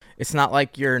It's not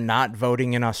like you're not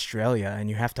voting in Australia and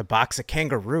you have to box a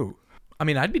kangaroo. I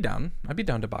mean, I'd be down. I'd be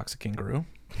down to box a kangaroo.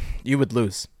 You would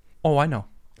lose. Oh, I know.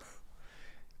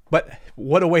 But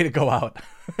what a way to go out.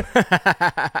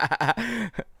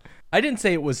 I didn't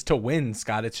say it was to win,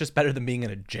 Scott. It's just better than being in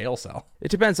a jail cell.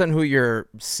 It depends on who your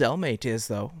cellmate is,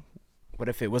 though. What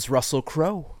if it was Russell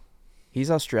Crowe? He's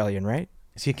Australian, right?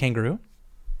 Is he a kangaroo?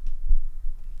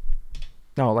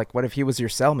 No, like what if he was your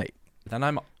cellmate? Then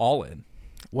I'm all in.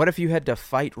 What if you had to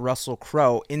fight Russell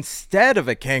Crowe instead of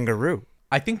a kangaroo?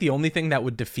 I think the only thing that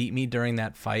would defeat me during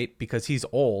that fight, because he's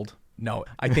old, no,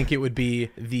 I think it would be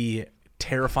the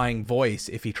terrifying voice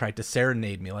if he tried to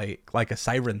serenade me like a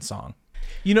siren song.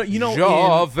 You know,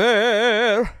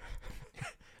 Javert.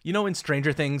 In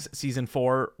Stranger Things season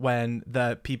 4 when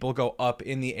the people go up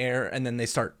in the air and then they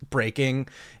start breaking,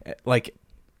 like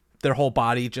their whole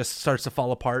body just starts to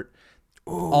fall apart.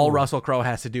 Ooh. All Russell Crowe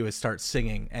has to do is start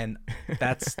singing, and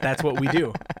that's what we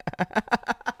do.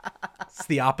 It's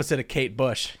the opposite of Kate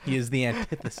Bush. He is the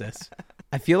antithesis.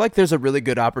 I feel like there's a really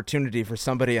good opportunity for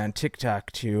somebody on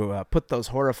TikTok to put those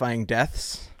horrifying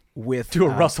deaths with to a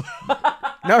Russell.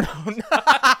 No.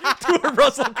 To a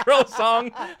Russell Crowe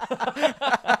song.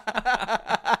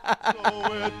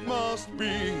 So it must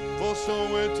be, for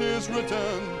so it is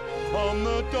written on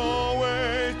the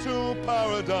doorway to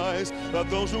paradise, that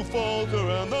those who falter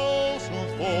and those who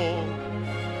fall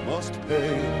must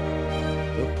pay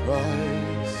the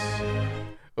price.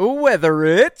 Whether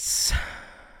it's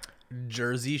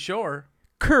Jersey Shore,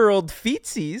 curled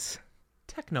feetsies,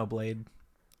 Technoblade,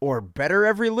 or better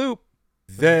every loop,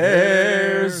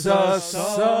 there's a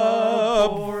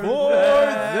sub for that.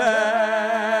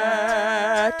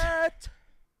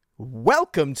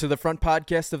 Welcome to the front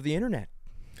podcast of the internet.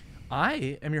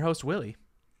 I am your host, Willie.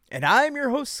 And I'm your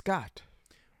host, Scott.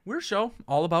 We're a show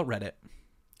all about Reddit,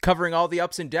 covering all the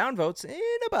ups and down votes in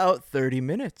about 30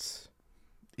 minutes.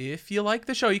 If you like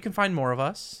the show, you can find more of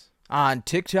us on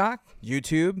TikTok,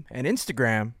 YouTube, and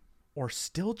Instagram. Or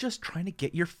still just trying to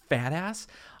get your fat ass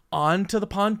onto the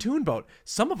pontoon boat.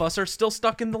 Some of us are still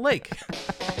stuck in the lake.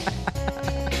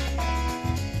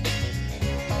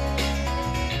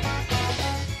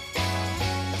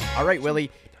 All right,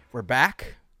 Willie, we're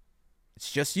back.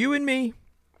 It's just you and me.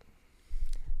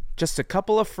 Just a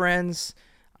couple of friends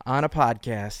on a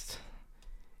podcast.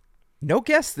 No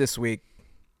guests this week,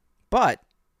 but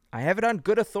I have it on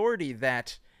good authority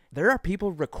that there are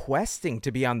people requesting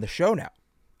to be on the show now.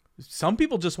 Some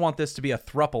people just want this to be a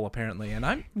throuple, apparently, and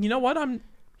I'm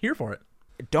here for it.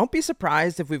 Don't be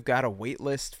surprised if we've got a wait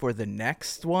list for the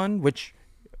next one, which,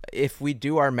 if we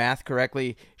do our math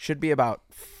correctly, should be about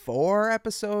 4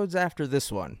 episodes after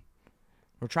this one.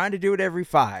 We're trying to do it every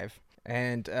 5.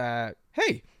 And,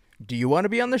 hey, do you want to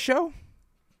be on the show?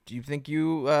 Do you think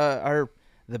you are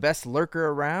the best lurker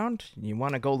around? You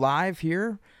want to go live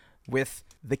here with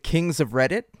the Kings of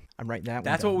Reddit? I'm writing that one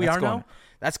down. That's what we are now?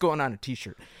 That's going on a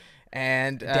t-shirt.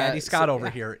 And Daddy Scott over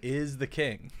here is the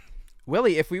king.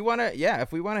 Willie, if we want to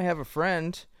have a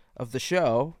friend of the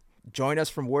show join us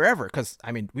from wherever, because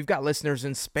I mean we've got listeners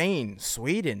in Spain,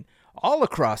 Sweden, all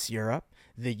across Europe,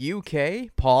 the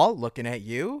UK. Paul, looking at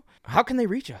you. How can they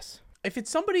reach us? If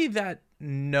it's somebody that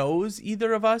knows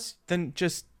either of us, then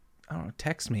just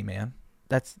text me, man.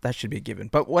 That should be a given.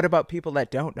 But what about people that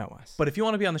don't know us? But if you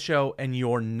want to be on the show and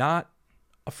you're not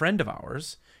a friend of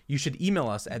ours, you should email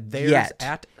us at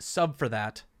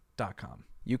theirs@subforthat.com.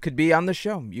 You could be on the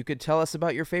show. You could tell us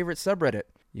about your favorite subreddit.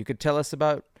 You could tell us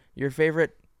about your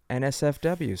favorite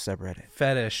NSFW subreddit.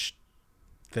 Fetish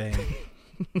thing.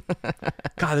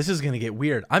 God, this is going to get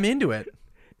weird. I'm into it.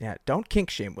 Yeah, don't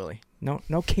kink shame, Willie. No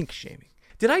kink shaming.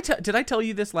 Did I tell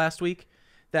you this last week?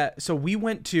 So we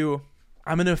went to...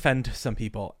 I'm going to offend some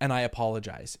people, and I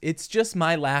apologize. It's just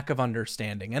my lack of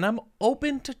understanding, and I'm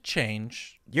open to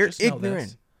change. You're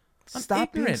ignorant.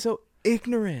 Stop being so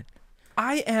ignorant.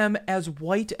 I am as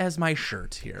white as my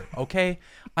shirt here, okay?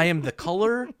 I am the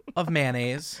color of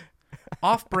mayonnaise,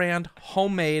 off-brand,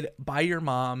 homemade, by your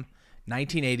mom,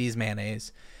 1980s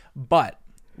mayonnaise. But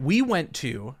we went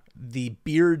to the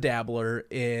Beer Dabbler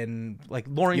in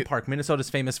Loring Park.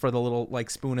 Minnesota's famous for the little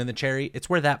spoon in the cherry. It's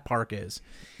where that park is.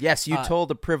 Yes, you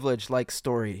told a privilege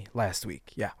story last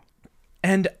week. Yeah.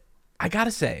 And I got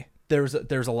to say, there's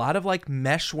a lot of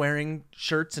mesh wearing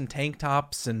shirts and tank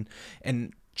tops and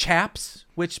chaps,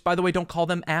 which by the way, don't call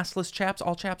them assless chaps.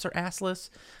 All chaps are assless.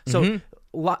 So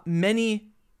many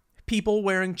people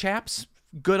wearing chaps,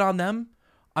 good on them.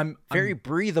 I'm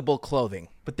breathable clothing.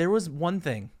 But there was one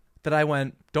thing that I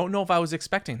don't know if I was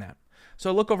expecting that. So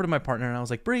I look over to my partner and I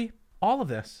was like, Bree, all of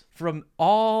this, from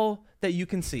all that you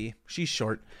can see, she's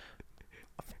short,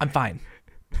 I'm fine.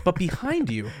 But behind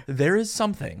you, there is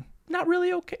something not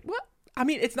really okay. What? I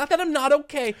mean, it's not that I'm not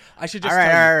okay. I should just all right,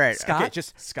 tell you. all right. Scott, Okay,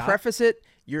 just Scott, preface it.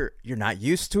 You're not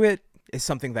used to it. It's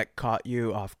something that caught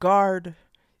you off guard.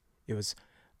 It was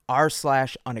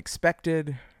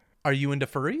r/unexpected. are you into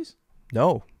furries?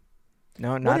 No,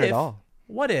 not at all.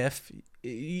 What if,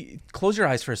 close your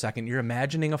eyes for a second, you're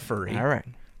imagining a furry. All right.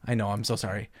 I know, I'm so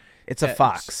sorry. It's a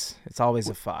fox. It's always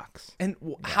a fox. And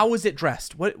how is it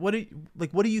dressed? What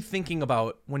are you thinking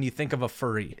about when you think of a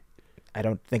furry? I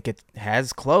don't think it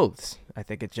has clothes. I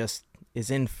think it just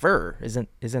is in fur. Isn't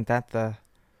that the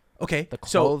Okay, the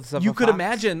clothes so of you a could fox?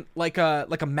 imagine like a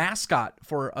mascot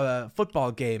for a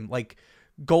football game, like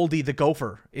Goldie the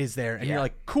gopher is there, and you're Yeah.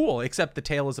 like, cool, except the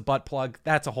tail is a butt plug.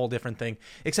 That's a whole different thing.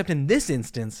 Except in this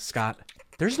instance, Scott,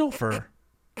 there's no fur.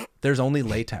 There's only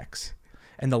latex.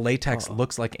 And the latex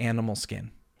looks like animal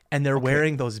skin. And they're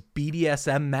wearing those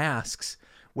BDSM masks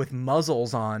with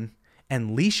muzzles on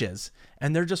and leashes,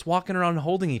 and they're just walking around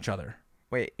holding each other.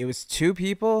 Wait, it was two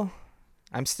people?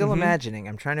 I'm still imagining.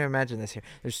 I'm trying to imagine this here.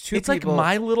 There's two It's people. like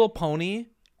My Little Pony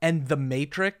and The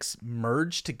Matrix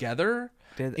merged together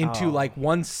into like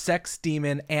one sex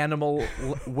demon animal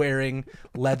wearing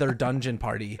leather dungeon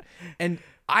party. And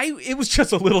it was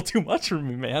just a little too much for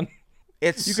me, man.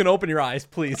 You can open your eyes,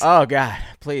 please. Oh God,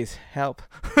 please help.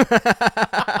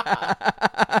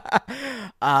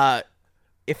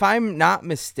 If I'm not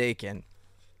mistaken,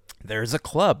 there's a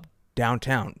club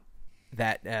downtown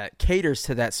that caters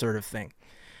to that sort of thing.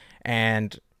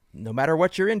 And no matter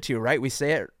what you're into, right? We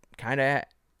say it kind of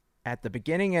at the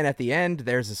beginning and at the end.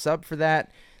 There's a sub for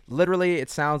that. Literally, it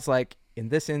sounds like in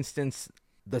this instance,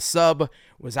 the sub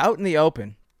was out in the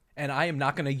open. And I am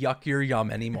not going to yuck your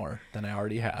yum any more than I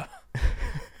already have.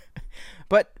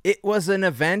 But it was an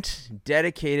event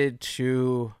dedicated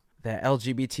to the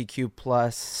LGBTQ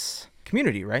plus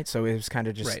community, right? So it was kind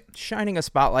of just shining a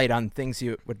spotlight on things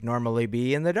you would normally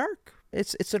be in the dark.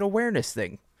 It's an awareness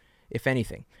thing, if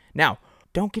anything. Now,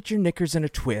 don't get your knickers in a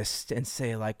twist and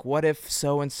say, like, what if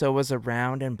so-and-so was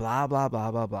around and blah, blah,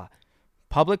 blah, blah, blah.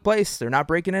 Public place. They're not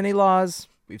breaking any laws.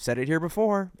 We've said it here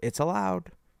before. It's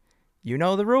allowed. You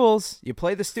know the rules. You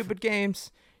play the stupid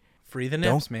games. Free the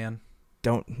nips, man.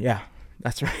 Yeah,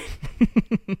 that's right.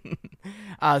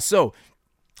 So,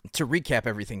 to recap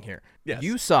everything here. Yes.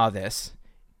 You saw this.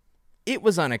 It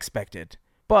was unexpected.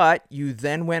 But you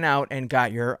then went out and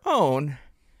got your own,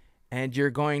 and you're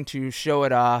going to show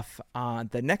it off on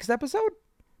the next episode?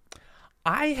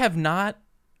 I have not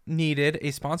needed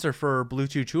a sponsor for Blue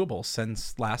Chew Chewables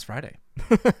since last Friday.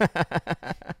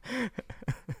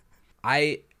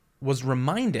 I was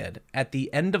reminded at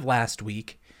the end of last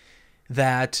week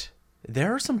that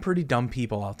there are some pretty dumb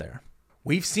people out there.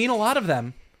 We've seen a lot of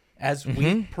them as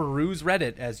we peruse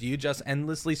Reddit, as you just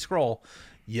endlessly scroll.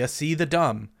 You see the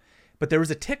dumb. But there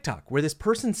was a TikTok where this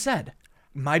person said,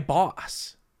 my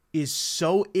boss is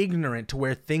so ignorant to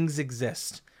where things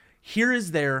exist. Here is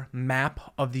their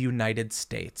map of the United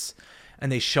States.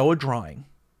 And they show a drawing.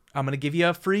 I'm going to give you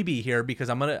a freebie here because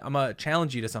I'm going to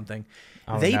challenge you to something.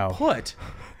 Oh, they no. put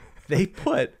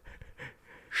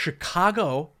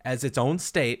Chicago as its own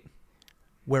state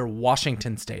where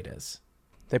Washington State is.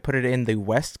 They put it in the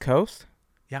West Coast?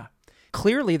 Yeah.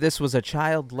 Clearly, this was a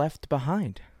child left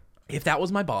behind. If that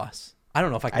was my boss, I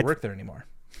don't know if I could work there anymore.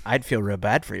 I'd feel real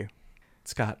bad for you.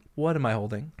 Scott, what am I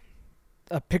holding?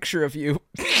 A picture of you.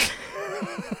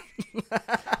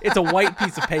 It's a white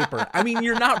piece of paper. I mean,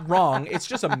 you're not wrong. It's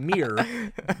just a mirror.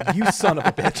 You son of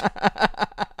a bitch.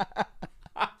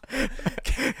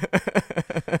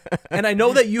 And I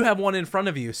know that you have one in front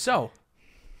of you, so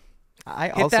I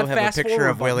hit also that have a fast picture forward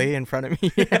of Willie in front of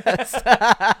me.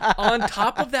 on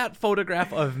top of that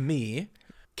photograph of me,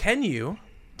 can you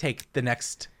take the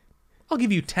next, I'll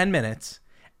give you 10 minutes,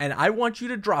 and I want you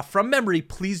to draw from memory,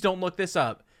 please don't look this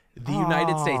up, the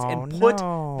United States, and put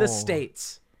the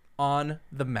states on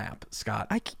the map, Scott.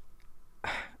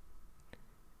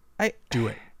 I Do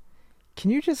it.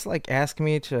 Can you just like ask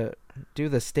me to do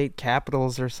the state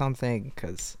capitals or something?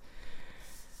 Because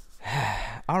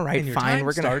all right, And your fine. time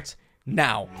We're gonna starts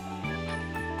now.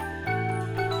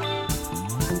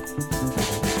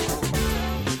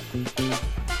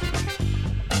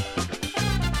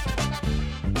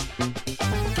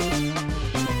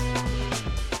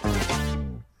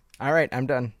 All right, I'm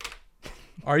done.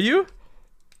 Are you?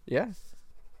 Yeah.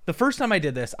 The first time I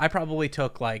did this, I probably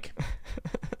took like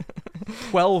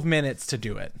 12 minutes to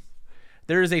do it.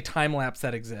 There is a time lapse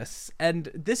that exists,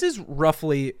 and this is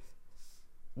roughly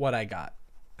what I got.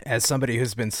 As somebody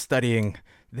who's been studying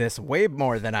this way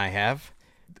more than I have,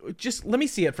 Just let me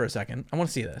see it for a second. I want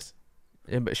to see this.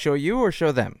 but show you or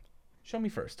show them? Show me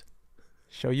first.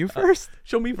 Show you first.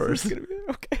 Show me first.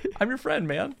 Okay. I'm your friend,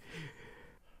 man.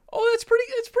 Oh, it's pretty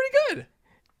good.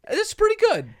 This is pretty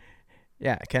good.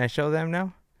 Yeah. Can I show them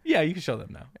now? Yeah, you can show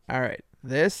them now. All right.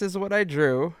 This is what I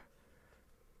drew.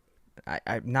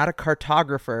 I'm not a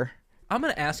cartographer. I'm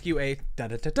gonna ask you a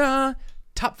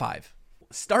top 5,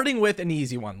 starting with an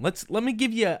easy one. Let me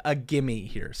give you a gimme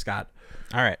here, Scott.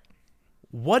 All right.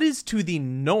 What is to the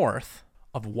north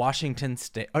of Washington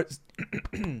State?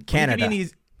 Canada.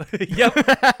 Yep,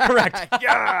 correct.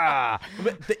 Yeah.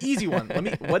 But the easy one.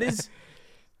 What is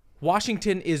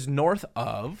Washington is north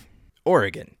of?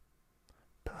 Oregon.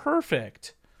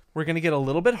 Perfect. We're gonna get a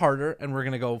little bit harder, and we're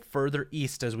gonna go further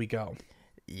east as we go.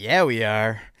 Yeah, we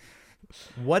are.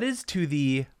 What is to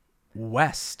the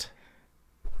west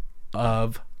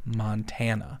of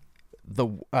Montana? The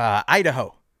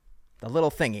Idaho. The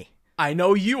little thingy. I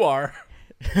know you are.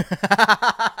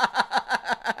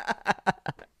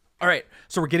 All right,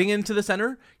 so we're getting into the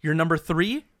center. You're number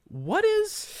 3. What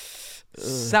is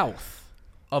south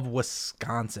of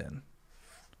Wisconsin?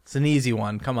 It's an easy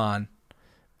one. Come on.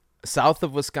 South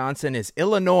of Wisconsin is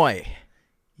Illinois.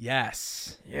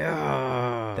 Yes.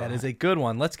 Yeah. That is a good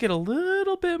one. Let's get a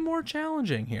little bit more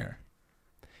challenging here.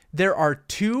 There are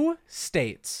 2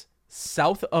 states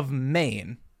south of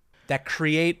Maine that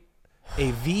create a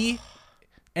V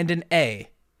and an A.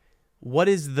 What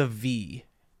is the V?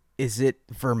 Is it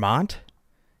Vermont?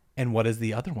 And what is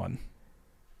the other one?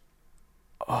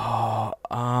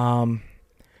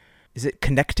 Is it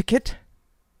Connecticut?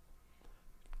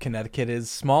 Connecticut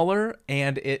is smaller,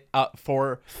 and it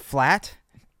for Flat?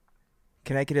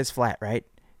 Connecticut is flat, right?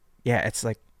 Yeah, it's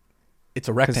like, it's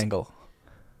a rectangle,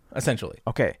 essentially.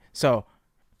 okay. So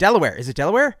Delaware. Is it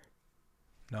Delaware?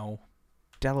 No,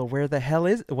 Delaware the hell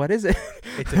is, what is it?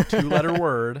 it's a 2-letter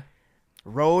word.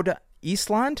 Rhode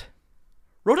Eastland?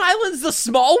 Rhode Island's the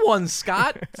small one,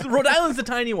 Scott. Rhode Island's the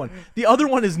tiny one. The other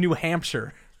one is New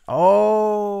Hampshire.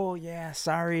 Oh, yeah.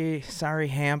 Sorry,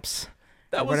 Hamps.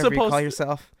 That Or was whatever you supposed call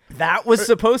yourself. That was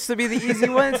supposed to be the easy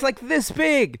one. It's like this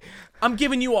big. I'm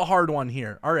giving you a hard one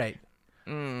here. All right.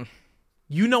 You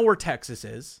know where Texas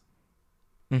is.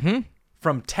 Mm-hmm.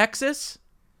 From Texas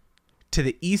to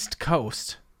the East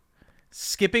Coast,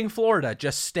 skipping Florida,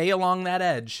 just stay along that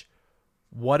edge.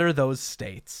 What are those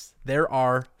states? There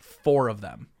are 4 of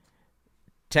them.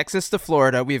 Texas to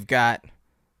Florida, we've got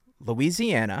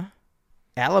Louisiana,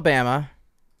 Alabama,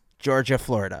 Georgia,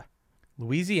 Florida.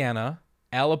 Louisiana,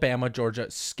 Alabama, Georgia.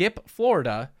 Skip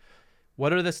Florida.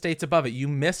 What are the states above it? You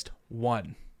missed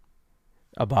one.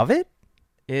 Above it?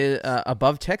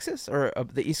 Above Texas or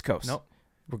the East Coast? Nope.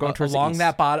 We're going towards along the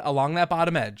east. along that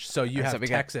bottom edge. So you So have we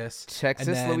got Texas, Texas,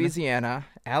 and then- Louisiana,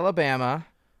 Alabama,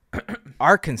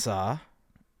 Arkansas.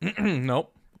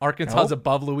 Nope. Arkansas's Nope.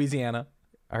 above Louisiana.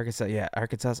 Arkansas, yeah.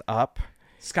 Arkansas's up.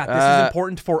 Scott, this is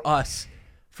important for us.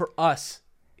 For us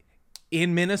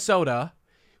in Minnesota,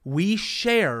 we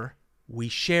share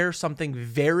something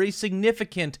very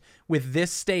significant with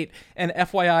this state. And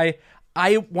FYI,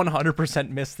 I 100%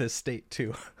 miss this state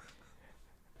too.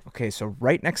 Okay, so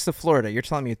right next to Florida, you're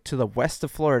telling me to the west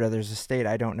of Florida, there's a state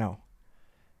I don't know.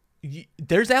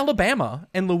 There's Alabama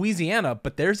and Louisiana,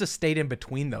 but there's a state in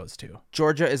between those two.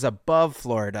 Georgia is above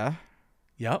Florida,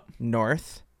 Yep.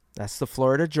 north. That's the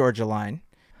Florida-Georgia line.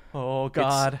 Oh,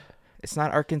 God. It's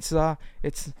not Arkansas.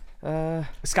 It's,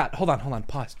 Scott, hold on.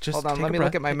 Pause. Just hold on, take let a me breath.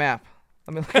 look at my map.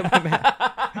 Let me look at my map.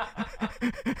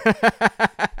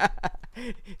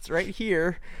 It's right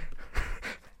here.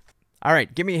 All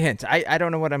right, give me a hint. I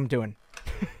don't know what I'm doing.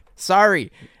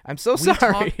 Sorry. I'm so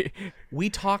sorry. We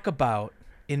talk about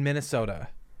in Minnesota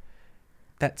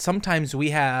that sometimes we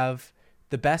have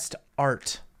the best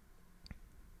art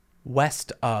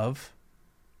west of.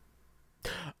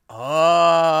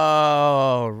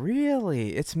 Oh,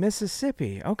 really? It's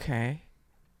Mississippi. Okay.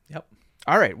 Yep.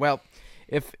 All right. Well,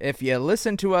 if you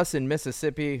listen to us in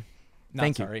Mississippi,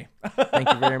 thank you. Sorry. Thank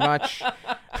you very much.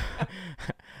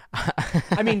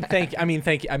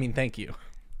 Thank you.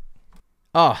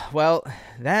 Oh, well,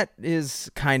 that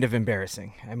is kind of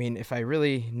embarrassing. I mean, if I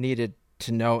really needed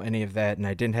to know any of that and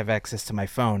I didn't have access to my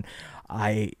phone,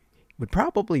 I would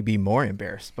probably be more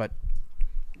embarrassed. But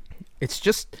it's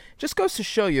just goes to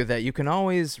show you that you can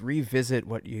always revisit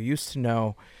what you used to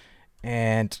know,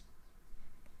 and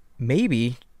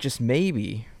maybe, just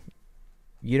maybe,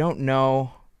 you don't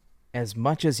know as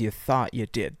much as you thought you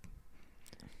did.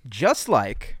 Just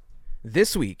like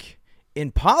this week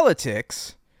in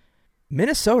politics,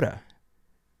 Minnesota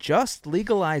just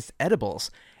legalized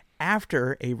edibles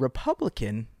after a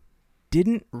Republican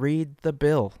didn't read the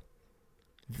bill.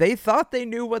 They thought they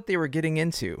knew what they were getting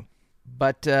into,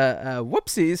 but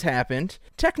whoopsies happened.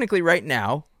 Technically, right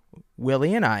now,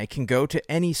 Willie and I can go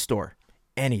to any store.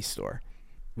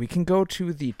 We can go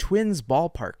to the Twins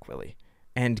ballpark, Willie,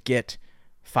 and get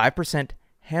 5%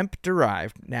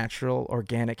 hemp-derived natural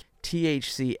organic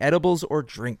THC edibles or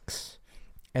drinks.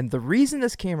 And the reason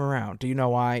this came around, do you know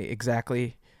why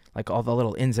exactly? Like all the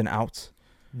little ins and outs?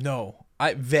 No,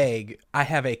 vague. I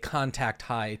have a contact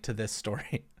high to this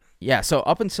story. Yeah, so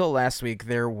up until last week,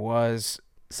 there was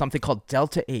something called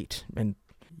Delta 8. And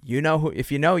you know,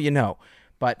 if you know, you know.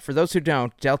 But for those who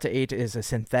don't, Delta 8 is a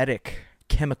synthetic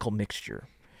chemical mixture.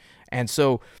 And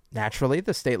so naturally,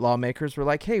 the state lawmakers were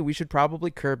like, hey, we should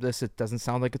probably curb this. It doesn't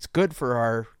sound like it's good for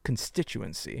our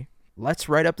constituency. Let's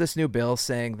write up this new bill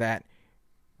saying that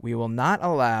we will not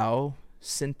allow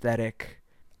synthetic,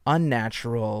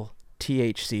 unnatural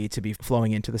THC to be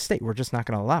flowing into the state. We're just not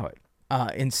going to allow it.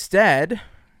 Instead,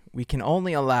 we can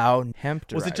only allow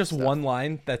hemp-derived Was it just stuff. one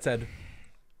line that said,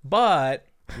 but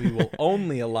we will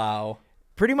only allow...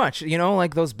 Pretty much. You know,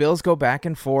 like those bills go back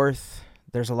and forth.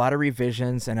 There's a lot of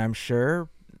revisions, and I'm sure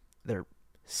they're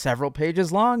several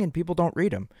pages long, and people don't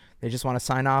read them. They just want to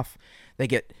sign off. They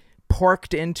get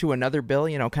porked into another bill,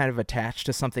 you know, kind of attached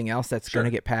to something else that's going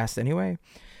to get passed anyway.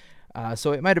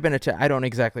 So it might have been I don't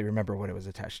exactly remember what it was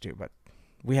attached to, but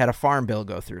we had a farm bill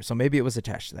go through, so maybe it was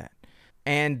attached to that.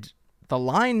 And the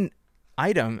line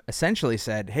item essentially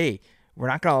said, hey, we're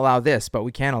not going to allow this, but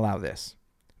we can allow this.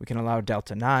 We can allow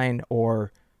Delta 9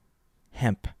 or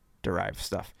hemp-derived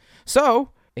stuff. So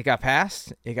it got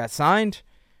passed, it got signed,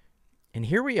 and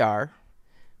here we are,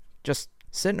 just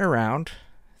sitting around,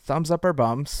 thumbs up our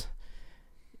bums,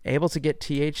 able to get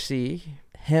THC,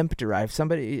 hemp-derived.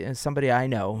 Somebody I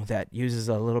know that uses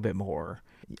a little bit more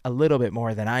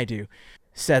than I do,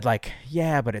 said like,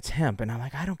 yeah, but it's hemp, and I'm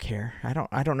like, I don't care.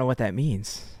 I don't know what that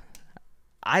means.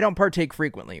 I don't partake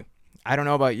frequently. I don't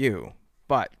know about you,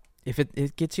 but if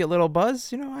it gets you a little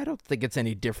buzz, you know, I don't think it's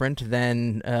any different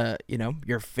than, you know,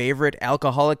 your favorite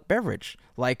alcoholic beverage,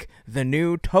 like the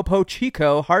new Topo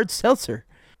Chico hard seltzer.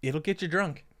 It'll get you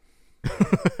drunk.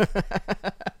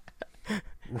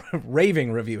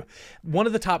 Raving review. One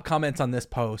of the top comments on this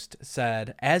post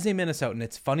said, as a Minnesotan,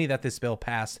 it's funny that this bill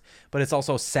passed, but it's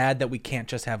also sad that we can't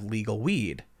just have legal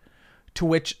weed. To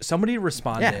which somebody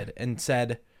responded and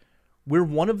said, we're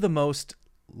one of the most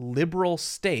liberal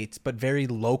states, but very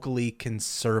locally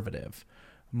conservative.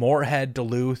 Moorhead,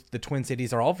 Duluth, the Twin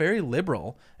Cities are all very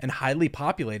liberal and highly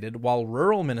populated, while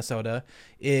rural Minnesota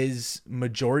is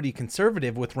majority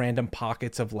conservative with random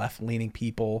pockets of left-leaning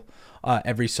people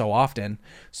every so often.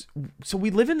 So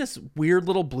we live in this weird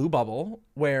little blue bubble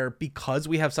where, because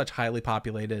we have such highly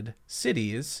populated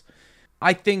cities,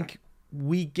 I think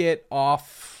we get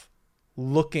off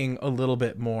looking a little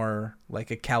bit more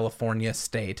like a California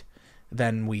state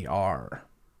than we are.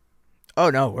 Oh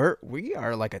no, we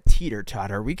are like a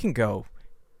teeter-totter. We can go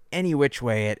any which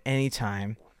way at any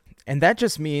time. And that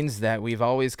just means that we've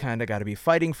always kind of got to be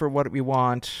fighting for what we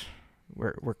want.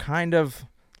 We're kind of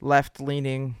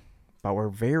left-leaning, but we're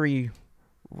very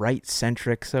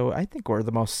right-centric. So I think we're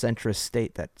the most centrist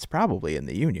state that's probably in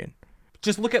the union.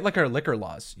 Just look at like our liquor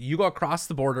laws. You go across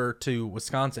the border to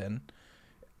Wisconsin,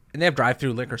 and they have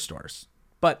drive-through liquor stores.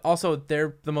 But also,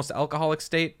 they're the most alcoholic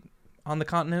state on the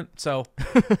continent, so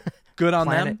good on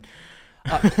them.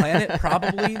 Planet,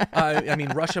 probably. I mean,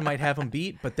 Russia might have them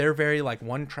beat, but they're very like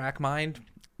one-track mind.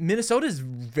 Minnesota is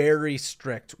very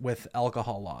strict with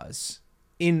alcohol laws.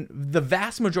 In the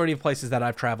vast majority of places that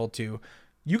I've traveled to,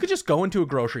 you could just go into a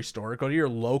grocery store, go to your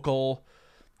local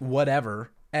whatever,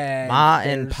 and Ma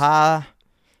and Pa.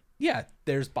 Yeah,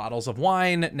 there's bottles of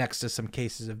wine next to some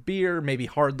cases of beer. Maybe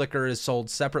hard liquor is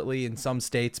sold separately in some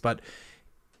states, but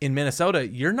in Minnesota,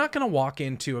 you're not going to walk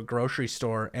into a grocery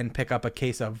store and pick up a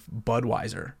case of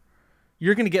Budweiser.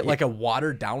 You're going to get like a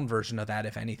watered down version of that,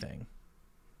 if anything.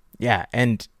 Yeah,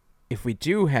 and if we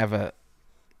do have a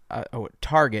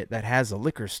Target that has a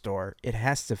liquor store, it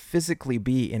has to physically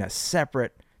be in a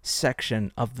separate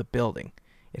section of the building.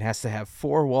 It has to have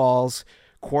 4 walls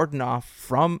cordoned off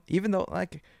from, even though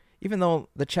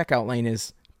the checkout lane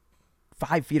is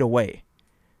 5 feet away,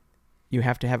 you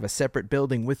have to have a separate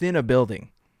building within a building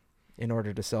in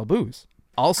order to sell booze.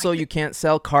 Also, you can't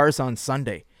sell cars on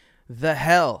Sunday. The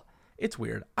hell? It's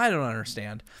weird. I don't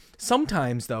understand.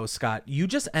 Sometimes, though, Scott, you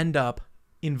just end up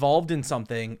involved in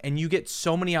something and you get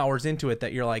so many hours into it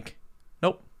that you're like,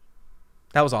 nope,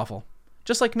 that was awful.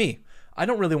 Just like me. I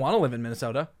don't really want to live in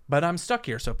Minnesota, but I'm stuck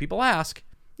here. So people ask,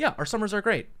 yeah, our summers are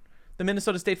great. The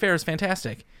Minnesota State Fair is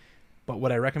fantastic. But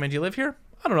would I recommend you live here?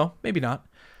 I don't know. Maybe not.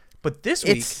 But this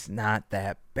week... It's not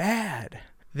that bad.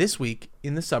 This week,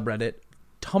 in the subreddit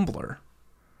Tumblr,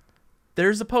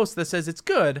 there's a post that says it's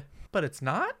good, but it's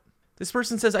not. This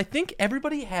person says, I think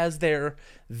everybody has their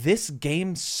 "this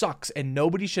game sucks and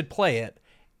nobody should play it."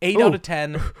 8 out of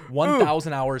 10,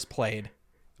 1,000 hours played.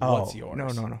 What's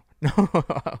yours? No.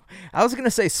 I was going to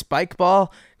say Spike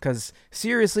Ball, because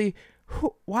seriously,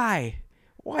 why?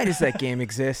 Why does that game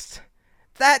exist?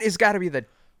 That has got to be the...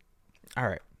 All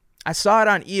right. I saw it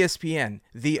on ESPN,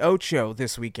 The Ocho,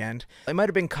 this weekend. It might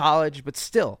have been college, but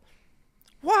still.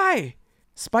 Why?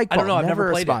 Spike Ball, I don't know. I've never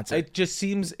a played sponsor. it.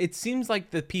 It seems like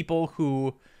the people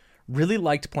who really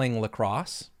liked playing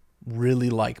lacrosse really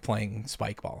like playing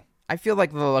Spike Ball. I feel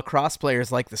like the lacrosse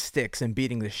players like the sticks and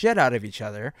beating the shit out of each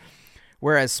other,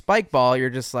 whereas Spike Ball, you're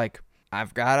just like, I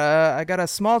got a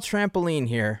small trampoline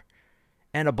here,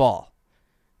 and a ball,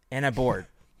 and a board.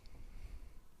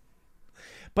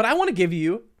 But I want to give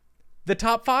you the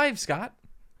top 5, Scott.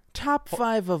 Top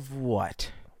 5 of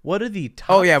what? What are the top?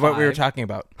 Oh yeah, 5? what we were talking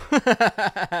about.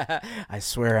 I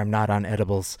swear I'm not on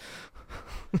edibles.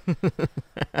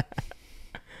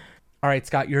 All right,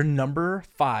 Scott, your number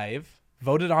 5,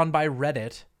 voted on by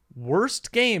Reddit,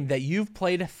 worst game that you've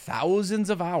played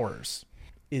thousands of hours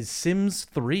is Sims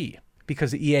 3,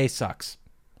 because EA sucks,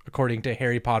 according to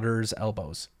Harry Potter's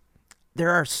elbows. There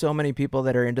are so many people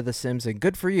that are into The Sims, and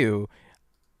good for you.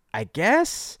 I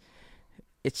guess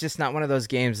it's just not one of those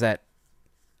games that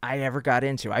I ever got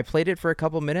into. I played it for a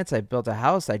couple minutes. I built a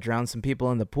house. I drowned some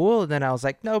people in the pool, and then I was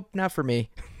like, nope, not for me.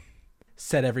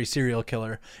 Said every serial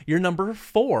killer. Your number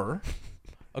 4,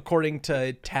 according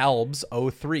to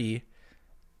Talbs03,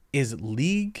 is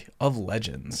League of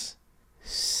Legends.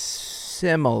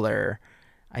 Similar.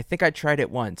 I think I tried it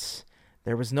once.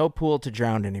 There was no pool to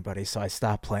drown anybody, so I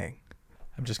stopped playing.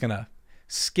 I'm just going to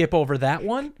skip over that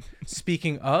one.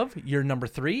 Speaking of, your number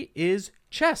 3 is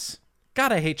chess.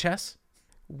 God, I hate chess.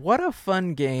 What a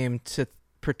fun game to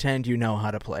pretend you know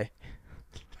how to play.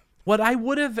 What I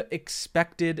would have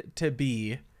expected to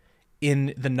be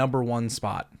in the number 1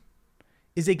 spot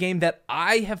is a game that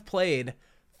I have played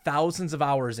thousands of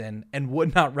hours in and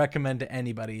would not recommend to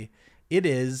anybody. It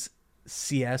is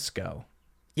CSGO.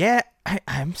 Yeah,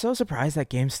 I'm so surprised that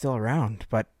game's still around,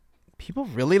 but people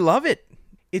really love it.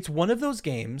 It's one of those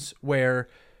games where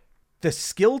the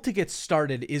skill to get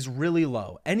started is really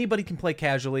low. Anybody can play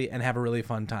casually and have a really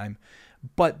fun time.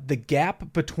 But the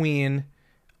gap between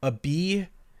a B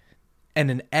and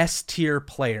an S tier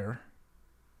player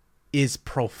is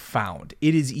profound.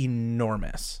 It is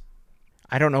enormous.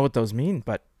 I don't know what those mean,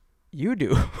 but you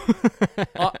do.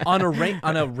 on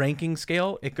a ranking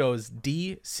scale, it goes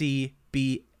D, C,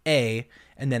 B, A,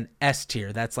 and then S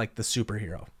tier. That's like the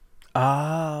superhero.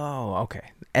 Oh,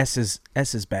 okay. S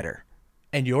is better.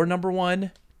 And your number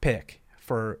 1 pick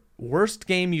for worst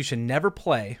game you should never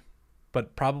play,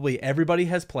 but probably everybody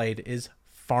has played, is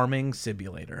Farming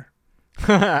Simulator.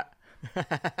 But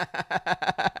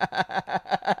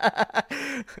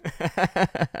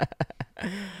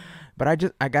I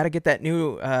got to get that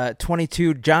new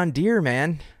 22 John Deere,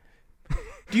 man.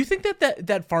 Do you think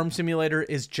that Farm Simulator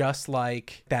is just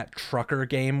like that trucker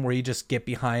game where you just get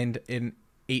behind an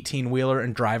 18-wheeler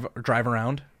and drive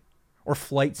around? Or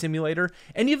Flight Simulator?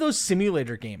 Any of those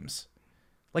simulator games.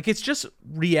 Like, it's just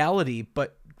reality,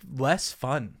 but less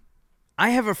fun. I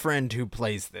have a friend who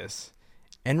plays this,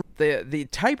 and the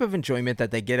type of enjoyment that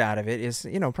they get out of it is,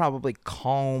 probably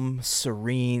calm,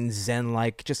 serene,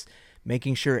 zen-like, just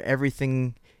making sure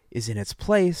everything is in its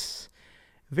place,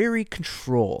 very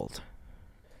controlled.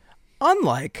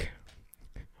 Unlike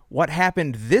what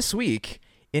happened this week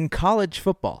in college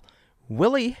football.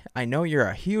 Willie, I know you're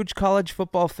a huge college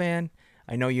football fan.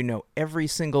 I know you know every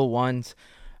single one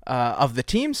of the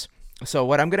teams. So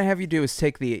what I'm going to have you do is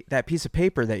take that piece of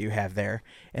paper that you have there,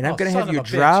 and I'm going to have you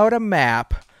draw out a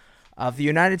map of the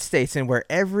United States and where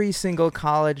every single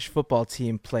college football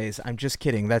team plays. I'm just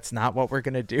kidding. That's not what we're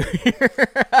going to do here.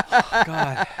 Oh,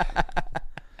 God.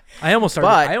 I almost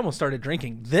started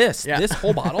drinking this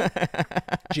whole bottle.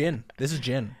 Gin. This is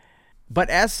gin. But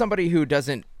as somebody who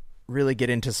doesn't really get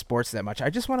into sports that much, I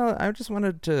just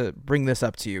wanted to bring this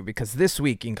up to you, because this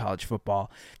week in college football,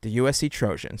 the USC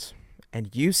Trojans and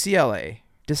UCLA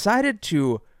decided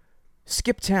to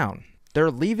skip town. They're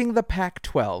leaving the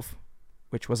Pac-12,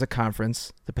 which was a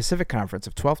conference, the Pacific Conference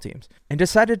of 12 teams, and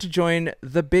decided to join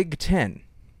the Big Ten,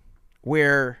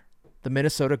 where the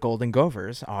Minnesota Golden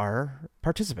Gophers are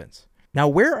participants. Now,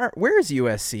 where is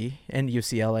USC and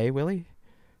UCLA, Willie?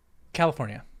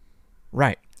 California.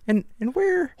 Right. And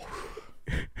where?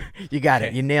 You got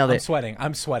it. You nailed it.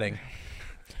 I'm sweating.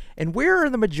 And where are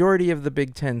the majority of the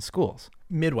Big Ten schools?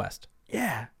 Midwest.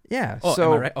 Yeah. Oh,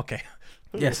 so, am I right? Okay.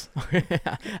 Yes.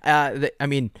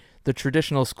 The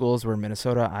traditional schools were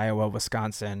Minnesota, Iowa,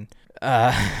 Wisconsin,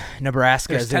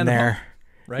 Nebraska is in there.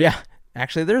 Right? Yeah.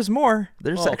 Actually, there's more.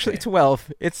 There's actually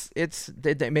 12.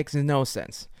 It makes no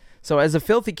sense. So as a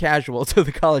filthy casual to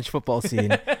the college football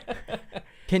scene,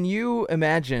 can you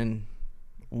imagine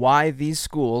why these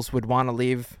schools would want to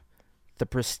leave the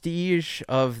prestige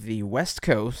of the West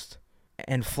Coast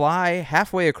and fly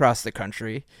halfway across the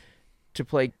country to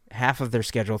play half of their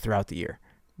schedule throughout the year?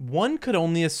 One could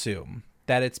only assume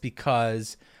that it's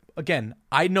because, again,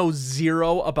 I know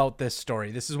zero about this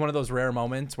story. This is one of those rare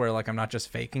moments where, like, I'm not just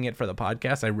faking it for the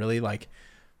podcast. I really, like,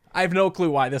 I have no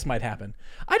clue why this might happen.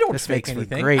 I don't fake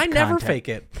anything. I never fake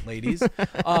it, ladies.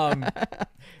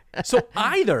 So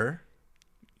either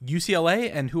UCLA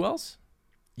and who else?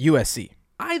 USC.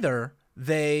 Either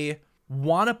they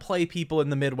want to play people in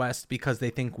the Midwest because they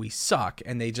think we suck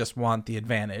and they just want the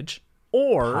advantage,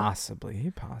 or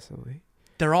possibly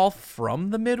they're all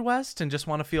from the Midwest and just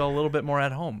want to feel a little bit more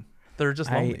at home. They're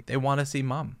just lonely. They want to see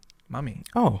mommy.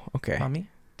 Oh, okay. Mommy,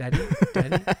 daddy.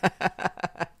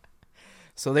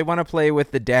 So they want to play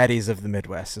with the daddies of the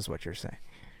Midwest, is what you're saying.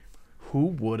 Who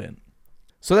wouldn't?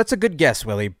 So that's a good guess,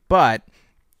 Willie. But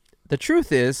the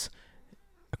truth is,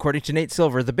 according to Nate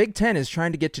Silver, the Big Ten is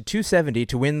trying to get to 270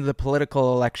 to win the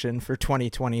political election for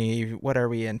 2020. What are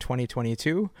we in,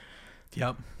 2022?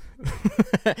 Yep.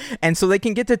 And so they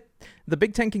can get to, the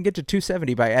Big Ten can get to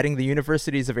 270 by adding the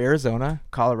universities of Arizona,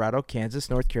 Colorado, Kansas,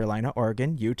 North Carolina,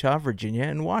 Oregon, Utah, Virginia,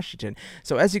 and Washington.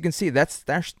 So as you can see, that's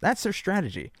their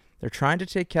strategy. They're trying to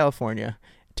take California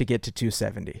to get to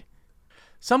 270.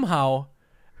 Somehow,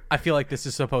 I feel like this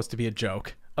is supposed to be a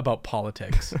joke about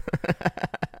politics.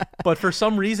 But for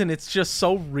some reason, it's just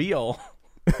so real.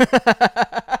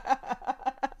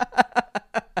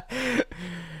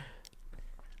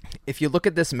 If you look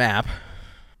at this map,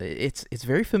 it's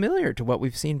very familiar to what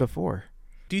we've seen before.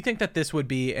 Do you think that this would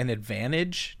be an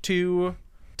advantage to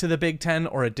the Big Ten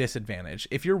or a disadvantage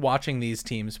if you're watching these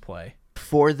teams play?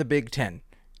 For the Big Ten,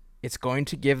 it's going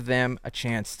to give them a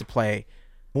chance to play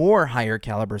more higher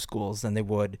caliber schools than they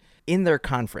would in their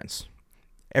conference.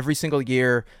 Every single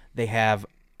year, they have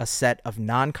a set of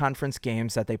non-conference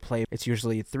games that they play. It's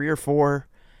usually 3 or 4.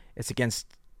 It's against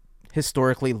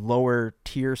historically lower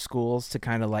tier schools to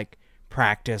kind of like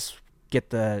practice, get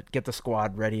the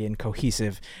squad ready and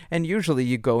cohesive. And usually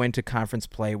you go into conference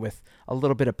play with a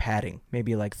little bit of padding,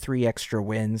 maybe like 3 extra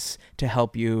wins to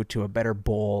help you to a better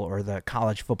bowl or the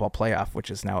college football playoff,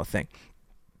 which is now a thing.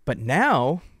 But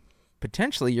now,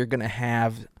 potentially, you're going to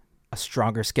have a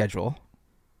stronger schedule,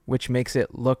 which makes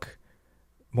it look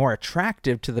more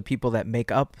attractive to the people that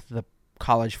make up the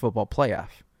college football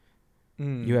playoff.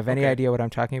 You have any idea what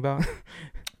I'm talking about?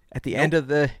 At the end of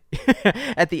the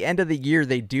year,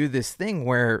 they do this thing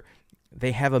where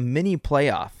they have a mini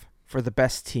playoff for the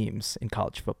best teams in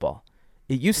college football.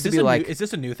 It used to be like, is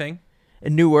this a new thing?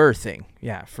 A newer thing,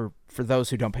 yeah. For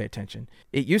those who don't pay attention,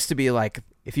 it used to be like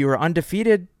if you were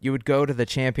undefeated, you would go to the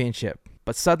championship.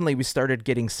 But suddenly, we started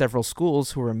getting several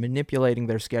schools who were manipulating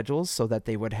their schedules so that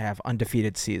they would have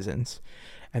undefeated seasons.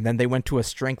 And then they went to a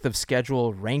strength of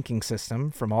schedule ranking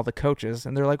system from all the coaches.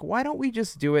 And they're like, why don't we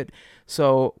just do it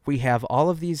so we have all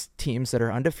of these teams that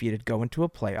are undefeated go into a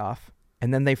playoff,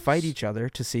 and then they fight each other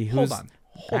to see who's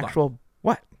actual.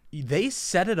 What? They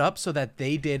set it up so that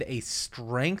they did a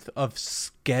strength of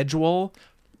schedule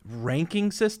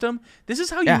ranking system. This is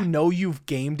how you know you've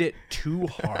gamed it too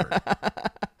hard.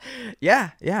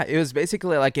 Yeah. It was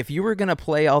basically like if you were going to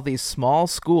play all these small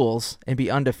schools and be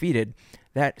undefeated,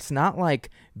 that's not like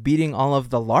beating all of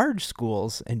the large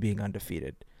schools and being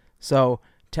undefeated. So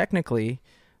technically,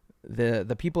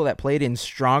 the people that played in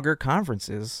stronger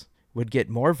conferences would get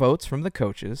more votes from the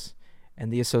coaches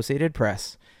and the Associated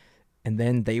Press, and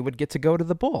then they would get to go to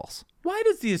the bowls. Why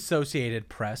does the Associated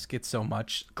Press get so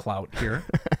much clout here?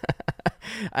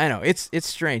 I know, it's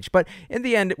strange, but in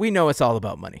the end, we know it's all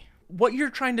about money. What you're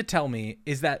trying to tell me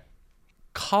is that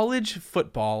college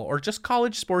football, or just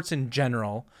college sports in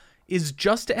general, is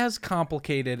just as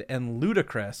complicated and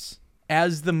ludicrous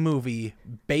as the movie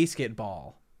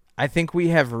BASEketball. I think we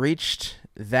have reached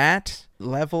that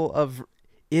level of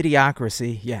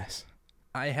idiocracy, yes.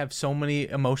 I have so many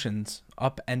emotions,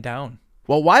 up and down.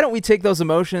 Well, why don't we take those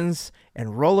emotions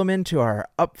and roll them into our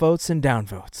upvotes and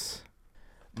downvotes?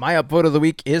 My upvote of the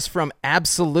week is from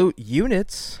Absolute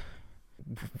Units.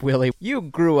 Willie, you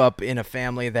grew up in a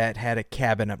family that had a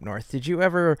cabin up north. Did you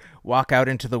ever walk out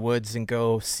into the woods and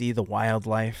go see the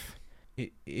wildlife?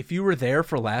 If you were there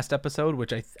for last episode,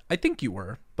 which I think you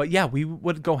were, but yeah, we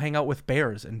would go hang out with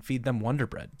bears and feed them Wonder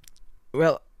Bread.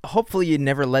 Well, hopefully you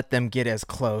never let them get as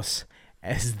close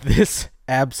as this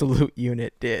Absolute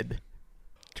Unit did.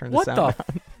 Turn the sound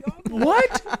down.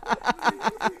 What?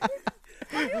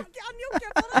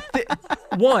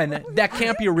 One, that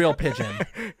can't be a real pigeon.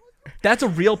 That's a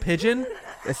real pigeon?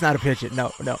 It's not a pigeon.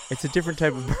 No. It's a different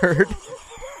type of bird.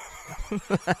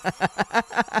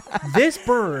 This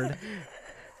bird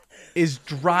is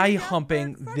dry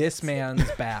humping this man's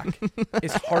back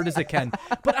as hard as it can.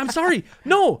 But I'm sorry.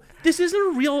 No, this isn't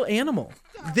a real animal.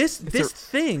 This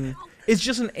thing is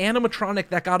just an animatronic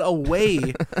that got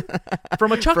away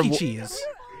from a Chuck E. Cheese.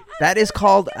 That is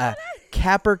called a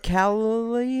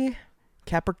capercaillie.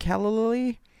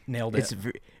 Capercaillie? Nailed it. It's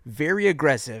very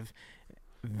aggressive,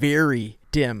 very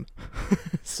dim.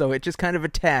 So it just kind of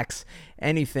attacks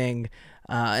anything.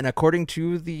 And according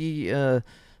to the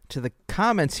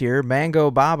comments here, Mango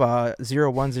Baba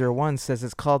 0101 says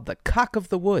it's called the cock of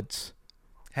the woods.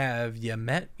 Have you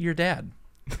met your dad?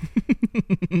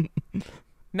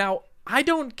 Now, I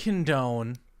don't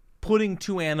condone putting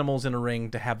two animals in a ring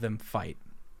to have them fight.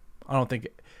 I don't think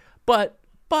it, but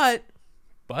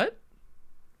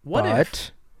what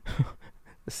if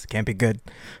this can't be good.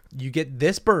 you get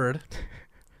this bird,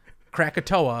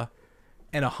 Krakatoa,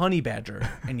 and a honey badger,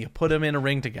 and you put them in a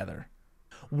ring together?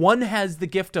 One has the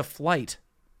gift of flight.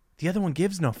 The other one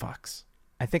gives no fucks.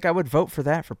 I think I would vote for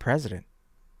that for president.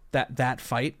 That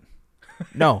fight?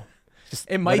 No.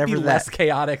 It might be less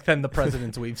chaotic than the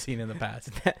presidents we've seen in the past.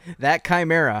 That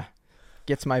chimera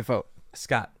gets my vote.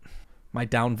 Scott, my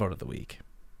downvote of the week.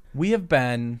 We have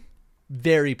been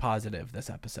very positive this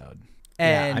episode.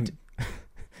 And yeah,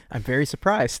 I'm very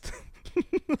surprised.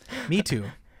 Me too.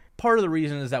 Part of the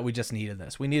reason is that we just needed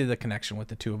this. We needed the connection with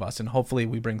the two of us, and hopefully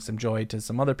we bring some joy to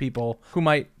some other people who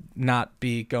might not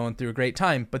be going through a great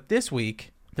time. But this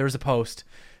week, there was a post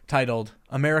titled,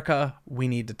 "America, We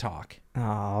Need to Talk."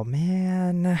 Oh,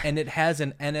 man. And it has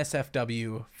an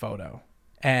NSFW photo.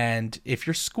 And if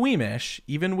you're squeamish,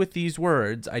 even with these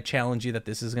words, I challenge you that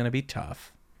this is going to be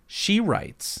tough. She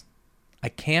writes, "I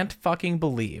can't fucking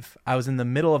believe I was in the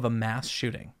middle of a mass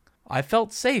shooting. I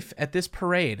felt safe at this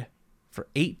parade for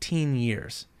 18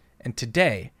 years. And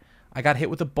today, I got hit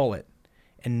with a bullet.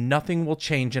 And nothing will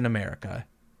change in America.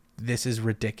 This is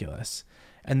ridiculous."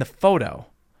 And the photo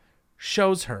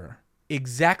shows her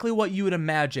exactly what you would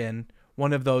imagine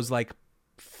one of those like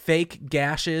fake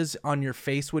gashes on your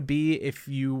face would be if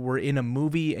you were in a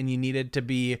movie and you needed to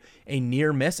be a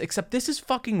near miss, except this is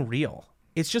fucking real.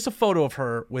 It's just a photo of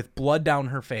her with blood down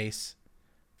her face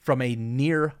from a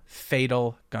near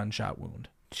fatal gunshot wound.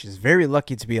 She's very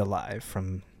lucky to be alive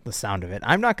from the sound of it.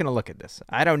 I'm not going to look at this.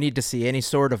 I don't need to see any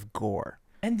sort of gore.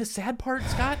 And the sad part,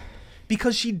 Scott,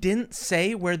 because she didn't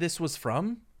say where this was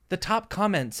from, the top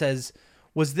comment says,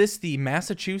 "Was this the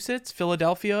Massachusetts,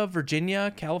 Philadelphia,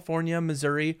 Virginia, California,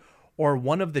 Missouri, or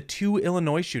one of the 2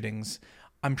 Illinois shootings?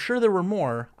 I'm sure there were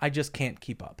more. I just can't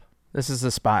keep up." This is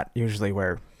the spot usually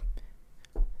where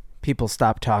people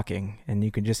stop talking and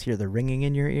you can just hear the ringing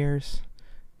in your ears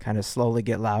kind of slowly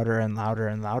get louder and louder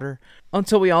and louder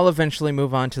until we all eventually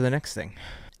move on to the next thing.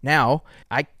 Now,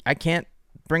 I can't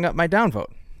bring up my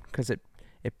downvote because it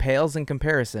pales in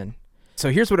comparison.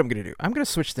 So here's what I'm going to do. I'm going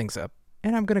to switch things up.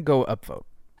 And I'm going to go upvote.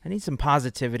 I need some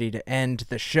positivity to end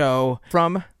the show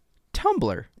from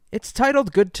Tumblr. It's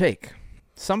titled Good Take.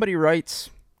 Somebody writes,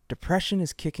 "Depression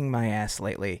is kicking my ass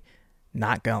lately.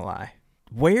 Not gonna lie.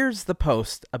 Where's the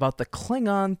post about the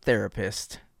Klingon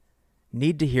therapist?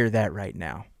 Need to hear that right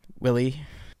now." Willie,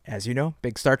 as you know,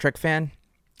 big Star Trek fan.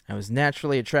 I was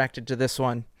naturally attracted to this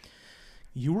one.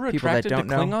 You were attracted to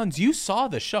Klingons? You saw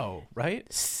the show,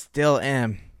 right? Still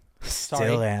am. Sorry.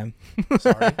 Still am.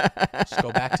 Sorry.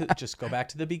 Just go back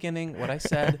to the beginning. What I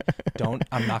said.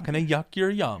 I'm not gonna yuck your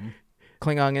yum.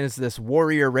 Klingon is this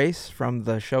warrior race from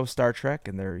the show Star Trek,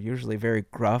 and they're usually very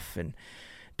gruff and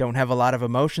don't have a lot of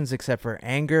emotions except for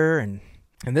anger. And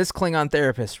this Klingon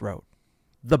therapist wrote,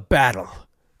 "The battle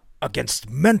against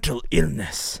mental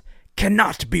illness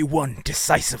cannot be won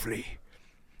decisively.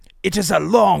 It is a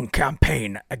long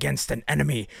campaign against an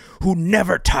enemy who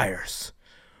never tires,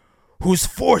 whose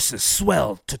forces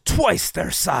swell to twice their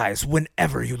size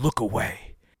whenever you look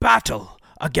away. Battle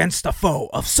against a foe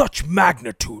of such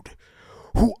magnitude,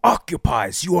 who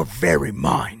occupies your very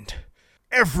mind.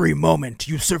 Every moment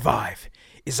you survive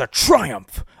is a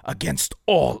triumph against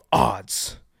all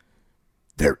odds.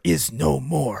 There is no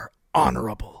more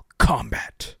honorable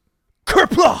combat.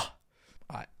 Kerpla!"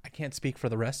 I can't speak for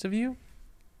the rest of you,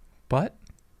 but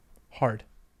hard.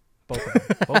 Both of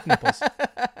them. Both nipples.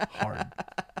 Hard.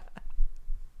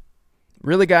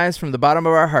 Really, guys, from the bottom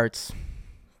of our hearts,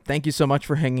 thank you so much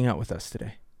for hanging out with us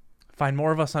today. Find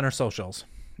more of us on our socials,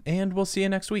 and we'll see you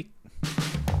next week.